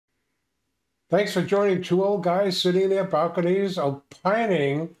Thanks for joining two old guys sitting in their balconies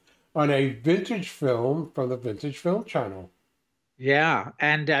opining on a vintage film from the Vintage Film Channel. Yeah,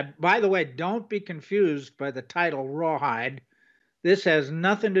 and by the way, don't be confused by the title Rawhide. This has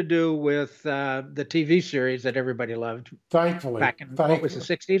nothing to do with the TV series that everybody loved Thankfully, back in what thank, was the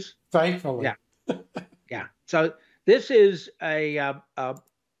 60s? thankfully, Yeah, yeah. So this is an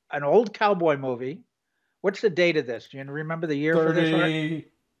old cowboy movie. What's the date of this? Do you remember the year for this, Art? 30,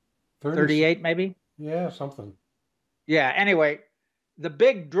 30, 38, maybe? yeah, something. Yeah, anyway, the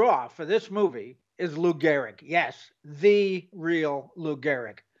big draw for this movie is Lou Gehrig. Yes, the real Lou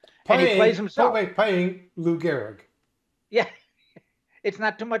Gehrig. And he plays himself. Paying Lou Gehrig. Yeah, it's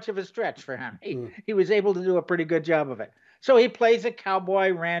not too much of a stretch for him. Mm. He was able to do a pretty good job of it. So he plays a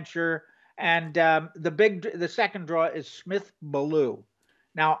cowboy rancher, and the second draw is Smith Bellew.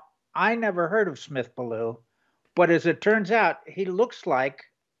 Now I never heard of Smith Bellew, but as it turns out, he looks like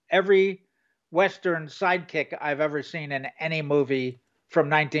every Western sidekick I've ever seen in any movie from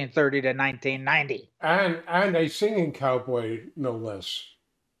 1930 to 1990. And a singing cowboy, no less.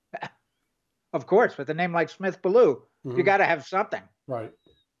 Of course, with a name like Smith Bellew, you Hmm. got to have something. Right.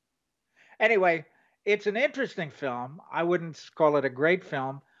 Anyway, it's an interesting film. I wouldn't call it a great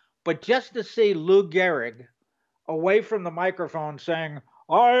film, but just to see Lou Gehrig away from the microphone saying,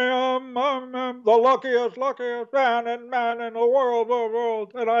 I'm the luckiest man in the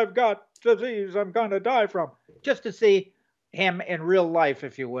world, and I've got disease I'm going to die from. Just to see him in real life,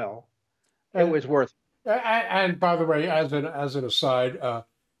 if you will, it And was worth and by the way, as an aside,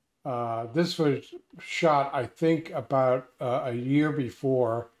 this was shot, I think, about a year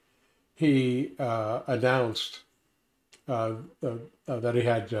before he announced that he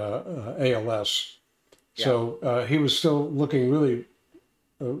had ALS. it. Yeah, So he was still looking really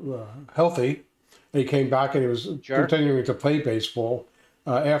healthy. He came back and he was sure. continuing to play baseball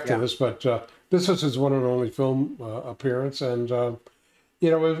after Yeah, this, but this was his one and only film appearance. And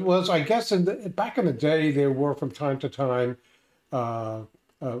it was, I guess, back in the day, there were from time to time, uh,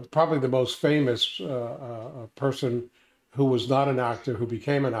 probably the most famous person who was not an actor who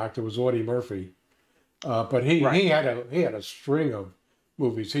became an actor was Audie Murphy. But he right. he had a string of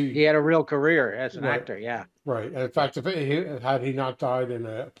movies. He had a real career as an Right actor. Yeah, right. And in fact, if had he not died in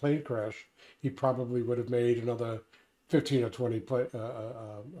a plane crash, he probably would have made another 15 or 20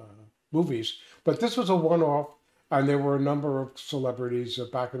 movies. But this was a one-off, and there were a number of celebrities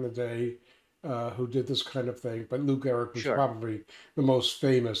back in the day who did this kind of thing. But Lou Gehrig was sure. probably the most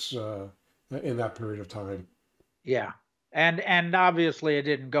famous in that period of time. Yeah, and obviously it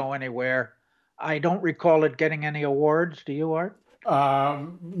didn't go anywhere. I don't recall it getting any awards. Do you, Art?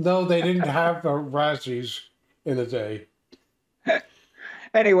 No, they didn't have Razzies in the day.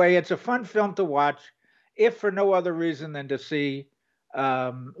 Anyway, it's a fun film to watch, if for no other reason than to see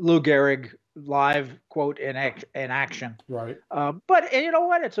Lou Gehrig live, quote, in action. Right. But you know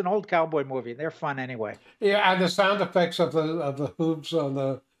what? It's an old cowboy movie. They're fun anyway. Yeah, and the sound effects of the hooves on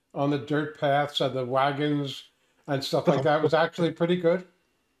the dirt paths and the wagons and stuff like that was actually pretty good.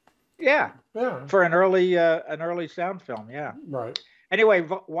 Yeah, Yeah, for an early sound film. Yeah. right. Anyway,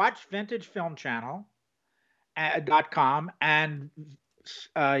 watch Vintage Film Channel .com and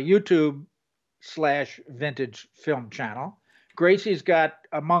YouTube/Vintage Film Channel. Gracie's got,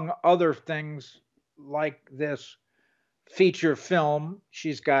 among other things like this feature film,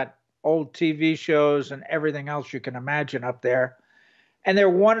 she's got old TV shows and everything else you can imagine up there. And they're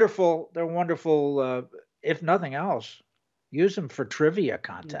wonderful. They're wonderful. If nothing else, use them for trivia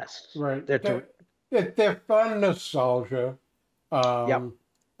contests. Right. They're ter- They're fun nostalgia. yep. Um,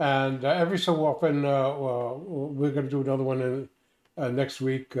 and every so often, we're going to do another one next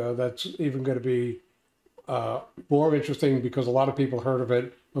week. That's even going to be more interesting because a lot of people heard of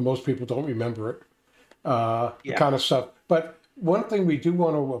it, but most people don't remember it. Yeah. Kind of stuff. But one thing we do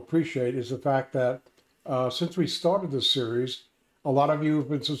want to appreciate is the fact that since we started this series, a lot of you have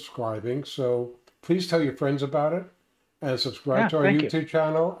been subscribing. So please tell your friends about it and subscribe Yeah. to our Thank you. YouTube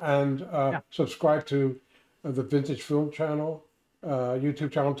channel and Yeah. subscribe to the Vintage Film Channel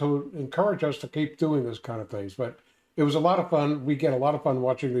YouTube channel to encourage us to keep doing this kind of things. But it was a lot of fun. We get a lot of fun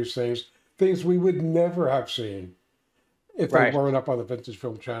watching these things we would never have seen if they Right. weren't up on the Vintage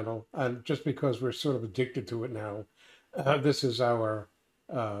Film Channel. And just because we're sort of addicted to it now, this is uh,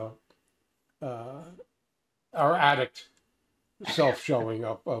 uh, our addict self showing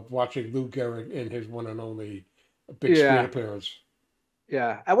up of watching Lou Gehrig in his one and only big screen Yeah. appearance.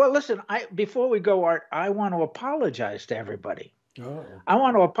 Yeah. Well, listen. I Before we go, Art, I want to apologize to everybody. Oh, I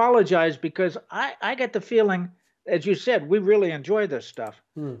want to apologize because I get the feeling, as you said, we really enjoy this stuff.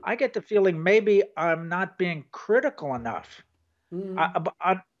 hmm. I get the feeling maybe I'm not being critical enough. Hmm.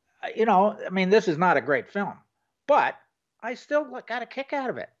 I, you know, I mean, this is not a great film, but I still got a kick out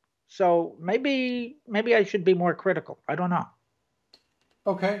of it. So maybe I should be more critical. I don't know.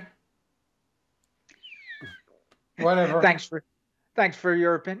 Okay, whatever. Thanks for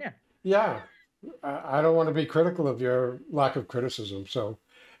your opinion. Yeah, I don't want to be critical of your lack of criticism. So,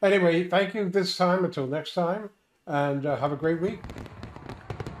 anyway, thank you this time. Until next time, and have a great week.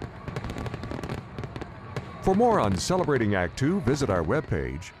 For more on Celebrating Act Two, visit our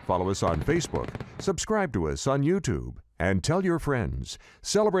webpage, follow us on Facebook, subscribe to us on YouTube, and tell your friends.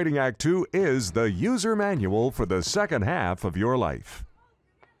 Celebrating Act Two is the user manual for the second half of your life.